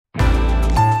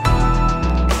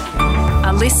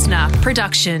listener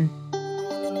production.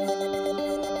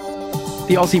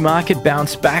 The Aussie market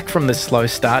bounced back from the slow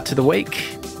start to the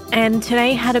week. And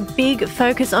today had a big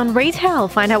focus on retail.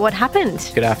 Find out what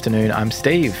happened. Good afternoon, I'm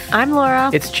Steve. I'm Laura.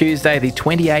 It's Tuesday, the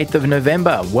 28th of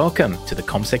November. Welcome to the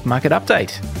CommSec Market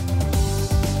Update.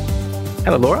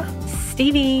 Hello, Laura.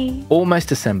 Stevie. Almost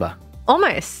December.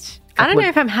 Almost. I don't know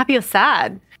if I'm happy or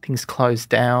sad. Things closed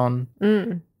down.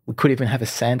 We could even have a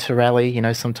Santa rally. You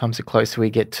know, sometimes the closer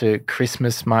we get to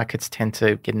Christmas, markets tend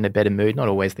to get in a better mood. Not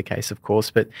always the case, of course,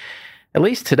 but at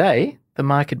least today, the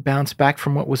market bounced back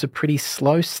from what was a pretty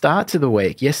slow start to the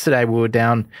week. Yesterday, we were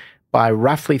down by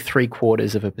roughly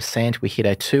 0.75%. We hit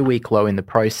a 2-week low in the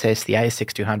process. The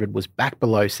ASX 200 was back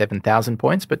below 7,000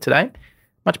 points, but today,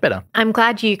 much better. I'm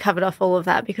glad you covered off all of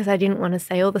that because I didn't want to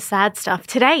say all the sad stuff.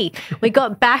 Today, we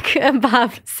got back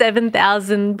above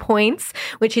 7,000 points,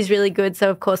 which is really good. So,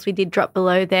 of course, we did drop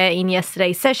below there in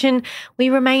yesterday's session.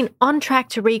 We remain on track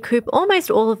to recoup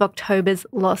almost all of October's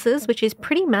losses, which is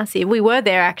pretty massive. We were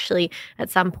there actually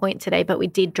at some point today, but we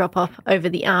did drop off over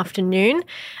the afternoon.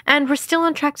 And we're still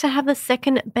on track to have the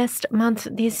second best month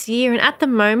this year. And at the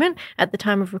moment, at the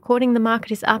time of recording, the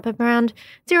market is up around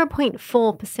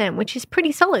 0.4%, which is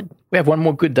pretty solid. We have one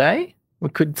more good day. We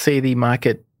could see the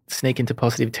market sneak into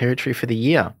positive territory for the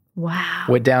year. Wow.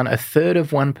 We're down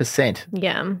 1/3%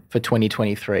 Yeah. for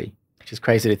 2023, which is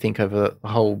crazy to think over the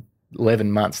whole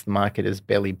 11 months, the market has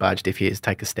barely budged if you just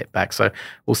take a step back. So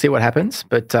we'll see what happens.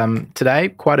 But today,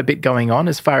 quite a bit going on.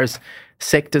 As far as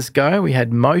sectors go, we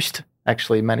had most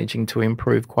actually managing to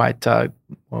improve quite,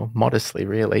 modestly,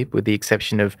 really, with the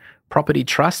exception of property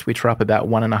trust, which were up about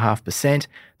 1.5%.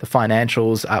 The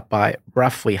financials up by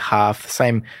roughly half.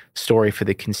 Same story for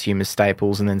the consumer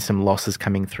staples, and then some losses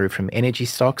coming through from energy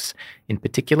stocks in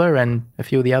particular, and a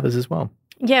few of the others as well.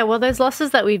 Yeah, well, those losses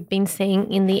that we've been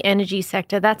seeing in the energy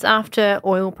sector, that's after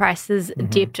oil prices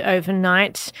dipped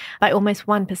overnight by almost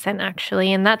 1%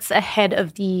 actually, and that's ahead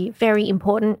of the very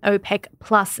important OPEC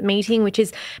Plus meeting, which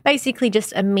is basically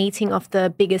just a meeting of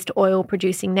the biggest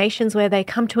oil-producing nations where they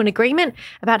come to an agreement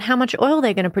about how much oil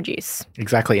they're going to produce.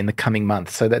 Exactly, in the coming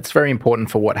months. So that's very important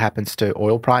for what happens to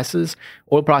oil prices.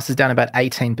 Oil prices down about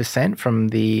 18% from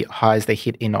the highs they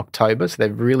hit in October, so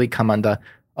they've really come under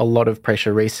a lot of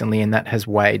pressure recently, and that has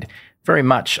weighed very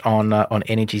much on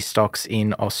energy stocks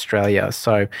in Australia.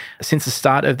 So since the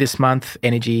start of this month,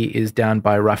 energy is down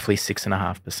by roughly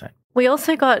 6.5%. We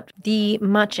also got the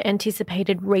much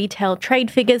anticipated retail trade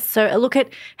figures. So a look at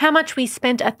how much we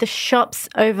spent at the shops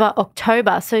over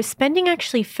October. So spending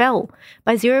actually fell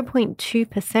by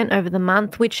 0.2% over the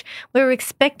month, which we were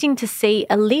expecting to see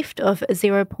a lift of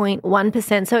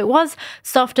 0.1%. So it was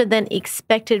softer than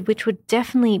expected, which would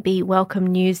definitely be welcome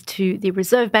news to the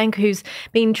Reserve Bank, who's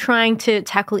been trying to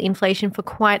tackle inflation for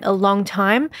quite a long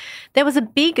time. There was a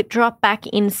big drop back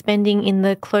in spending in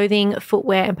the clothing,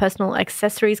 footwear and personal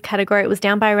accessories category. It was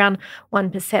down by around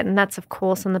 1%, and that's, of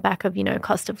course, on the back of,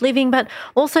 cost of living, but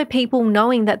also people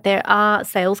knowing that there are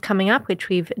sales coming up, which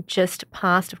we've just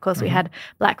passed. Of course, we had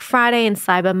Black Friday and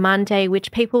Cyber Monday,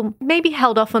 which people maybe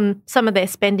held off on some of their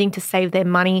spending to save their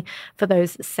money for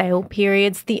those sale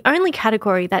periods. The only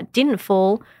category that didn't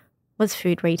fall was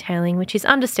food retailing, which is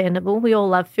understandable. We all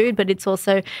love food, but it's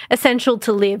also essential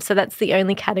to live. So that's the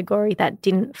only category that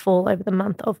didn't fall over the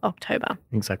month of October.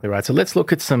 Exactly right. So let's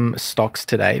look at some stocks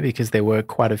today because there were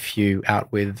quite a few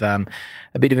out with a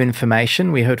bit of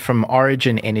information. We heard from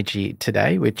Origin Energy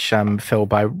today, which fell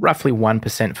by roughly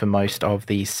 1% for most of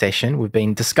the session. We've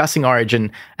been discussing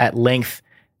Origin at length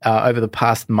over the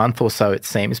past month or so, it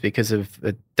seems, because of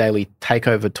the daily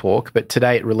takeover talk. But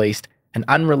today it released an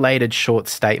unrelated short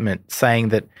statement saying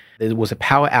that there was a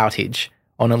power outage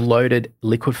on a loaded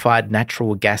liquefied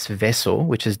natural gas vessel,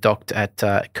 which is docked at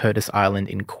Curtis Island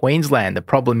in Queensland. The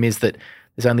problem is that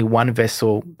there's only one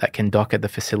vessel that can dock at the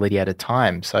facility at a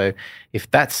time. So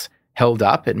if that's held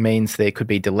up, it means there could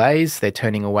be delays. They're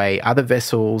turning away other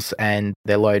vessels and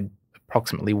they load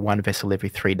approximately one vessel every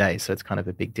 3 days. So it's kind of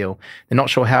a big deal. They're not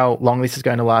sure how long this is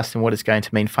going to last and what it's going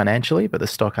to mean financially, but the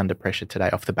stock under pressure today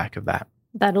off the back of that.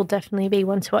 That'll definitely be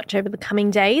one to watch over the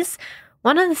coming days.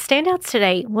 One of the standouts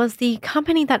today was the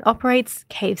company that operates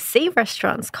KFC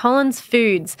restaurants, Collins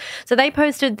Foods. So they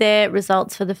posted their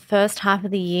results for the first half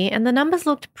of the year and the numbers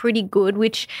looked pretty good,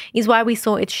 which is why we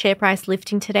saw its share price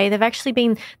lifting today. They've actually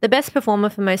been the best performer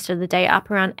for most of the day,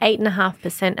 up around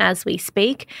 8.5% as we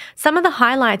speak. Some of the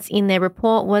highlights in their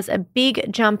report was a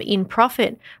big jump in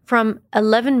profit from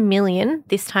 11 million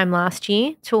this time last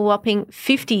year to a whopping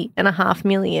 50.5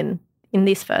 million in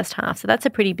this first half. So that's a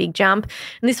pretty big jump.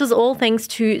 And this was all thanks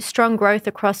to strong growth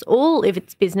across all of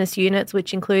its business units,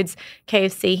 which includes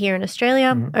KFC here in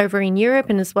Australia, over in Europe,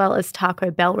 and as well as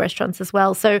Taco Bell restaurants as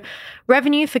well. So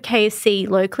revenue for KFC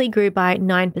locally grew by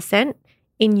 9%.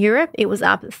 In Europe, it was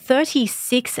up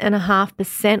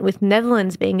 36.5%, with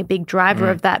Netherlands being a big driver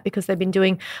of that because they've been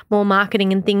doing more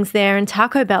marketing and things there. And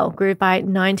Taco Bell grew by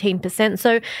 19%.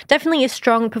 So definitely a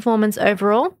strong performance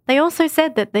overall. They also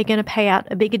said that they're going to pay out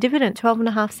a bigger dividend,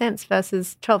 12.5 cents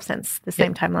versus 12 cents the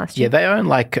same time last year. Yeah, they own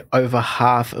like over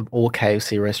half of all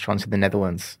KFC restaurants in the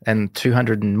Netherlands, and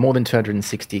more than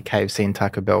 260 KFC and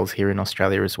Taco Bells here in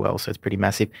Australia as well. So it's pretty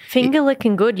massive. Finger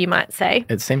licking good, you might say.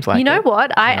 It seems like You know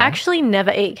what? I actually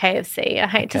never eat KFC. I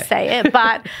hate to say it,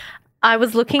 but I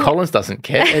was looking... Collins doesn't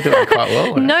care. They're doing quite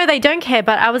well. No, they don't care,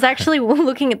 but I was actually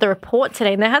looking at the report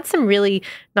today and they had some really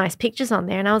nice pictures on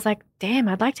there and I was like, damn,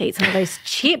 I'd like to eat some of those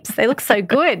chips. They look so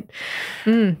good.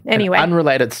 Anyway. An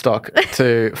unrelated stock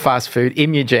to fast food,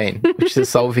 Imugene, which is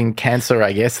solving cancer,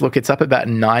 I guess. Look, it's up about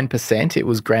 9%. It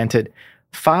was granted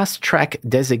fast track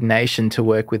designation to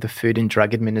work with the Food and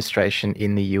Drug Administration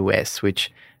in the US,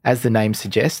 which, as the name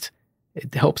suggests,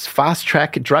 it helps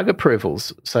fast-track drug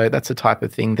approvals. So that's a type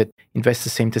of thing that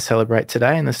investors seem to celebrate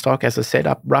today. And the stock, as I said,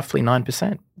 up roughly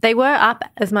 9%. They were up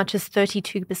as much as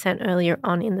 32% earlier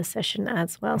on in the session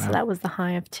as well. Wow. So that was the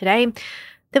high of today.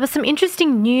 There was some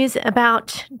interesting news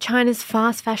about China's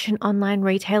fast fashion online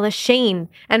retailer Shein.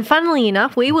 And funnily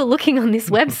enough, we were looking on this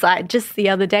website just the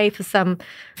other day for some...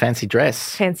 Fancy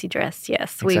dress. Yes,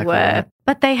 exactly, we were. Right.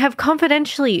 But they have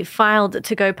confidentially filed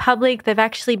to go public. They've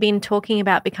actually been talking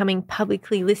about becoming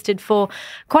publicly listed for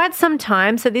quite some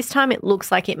time. So this time it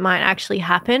looks like it might actually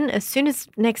happen as soon as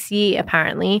next year,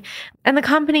 apparently. And the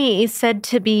company is said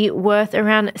to be worth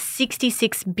around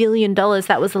 $66 billion.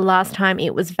 That was the last time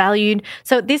it was valued.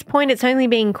 So at this point, it's only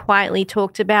being quietly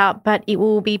talked about, but it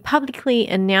will be publicly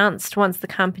announced once the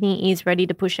company is ready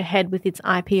to push ahead with its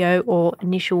IPO or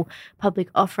initial public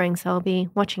offering. So I'll be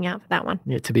watching out for that one.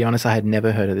 Yeah, to be honest, I had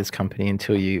never heard of this company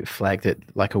until you flagged it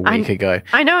like a week ago.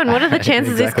 I know, and what are the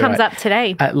chances this comes up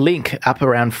today? Link up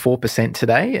around 4%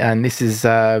 today, and this is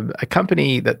a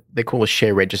company that they call a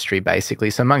share registry, basically.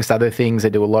 So amongst other things, they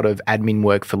do a lot of admin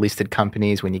work for listed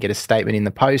companies. When you get a statement in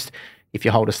the post, if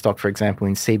you hold a stock, for example,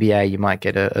 in CBA, you might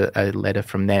get a letter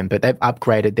from them. But they've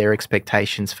upgraded their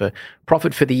expectations for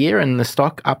profit for the year, and the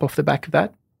stock up off the back of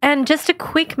that. And just a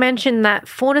quick mention that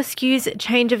Fortescue's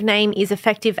change of name is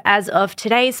effective as of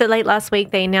today. So late last week,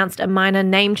 they announced a minor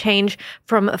name change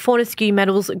from Fortescue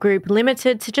Metals Group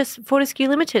Limited to just Fortescue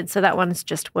Limited. So that one's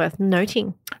just worth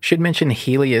noting. Should mention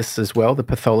Helios as well, the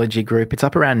pathology group. It's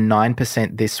up around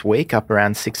 9% this week, up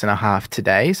around 6.5%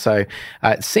 today. So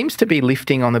it seems to be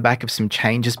lifting on the back of some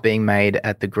changes being made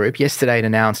at the group. Yesterday, it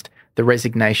announced the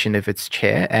resignation of its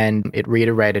chair, and it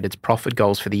reiterated its profit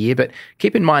goals for the year. But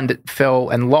keep in mind, it fell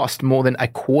and lost more than a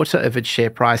quarter of its share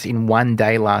price in one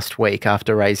day last week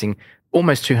after raising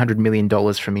almost $200 million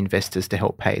from investors to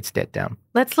help pay its debt down.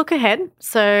 Let's look ahead.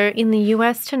 So in the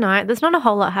US tonight, there's not a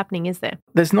whole lot happening, is there?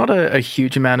 There's not a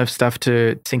huge amount of stuff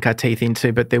to sink our teeth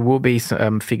into, but there will be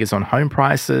some figures on home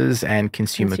prices and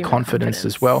consumer confidence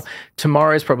as well.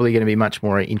 Tomorrow is probably going to be much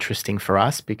more interesting for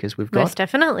us because we've got... Most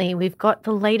definitely. We've got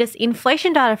the latest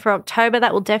inflation data for October.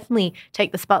 That will definitely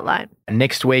take the spotlight.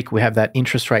 Next week, we have that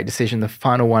interest rate decision, the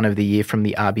final one of the year from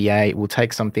the RBA. It will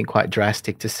take something quite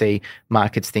drastic to see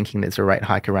markets thinking there's a rate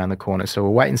hike around the corner. So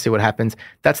we'll wait and see what happens.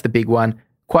 That's the big one.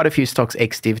 Quite a few stocks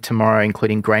ex-div tomorrow,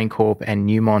 including GrainCorp and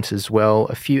Newmont as well.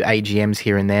 A few AGMs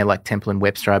here and there, like Temple &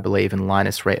 Webster, I believe, and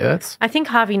Lynas Rare Earths. I think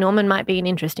Harvey Norman might be an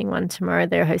interesting one tomorrow.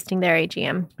 They're hosting their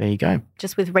AGM. There you go.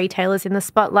 Just with retailers in the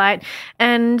spotlight.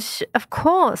 And, of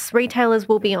course, retailers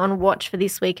will be on watch for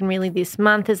this week and really this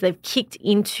month as they've kicked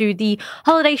into the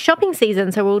holiday shopping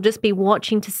season. So we'll just be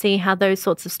watching to see how those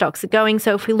sorts of stocks are going.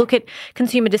 So if we look at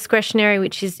consumer discretionary,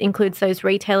 which includes those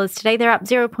retailers today, they're up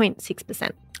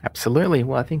 0.6%. Absolutely.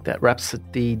 Well, I think that wraps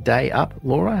the day up.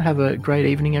 Laura, have a great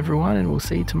evening, everyone, and we'll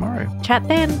see you tomorrow. Chat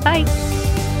then. Bye.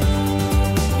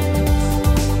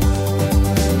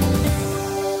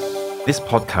 This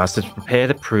podcast is prepared,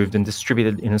 approved and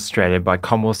distributed in Australia by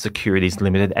Commonwealth Securities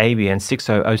Limited, ABN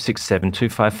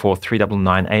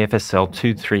 60067254399 AFSL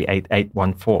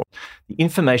 238814. The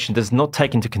information does not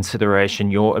take into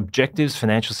consideration your objectives,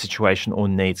 financial situation or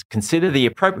needs. Consider the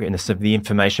appropriateness of the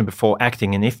information before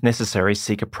acting and, if necessary,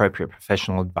 seek appropriate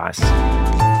professional advice.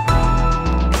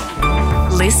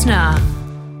 Listener.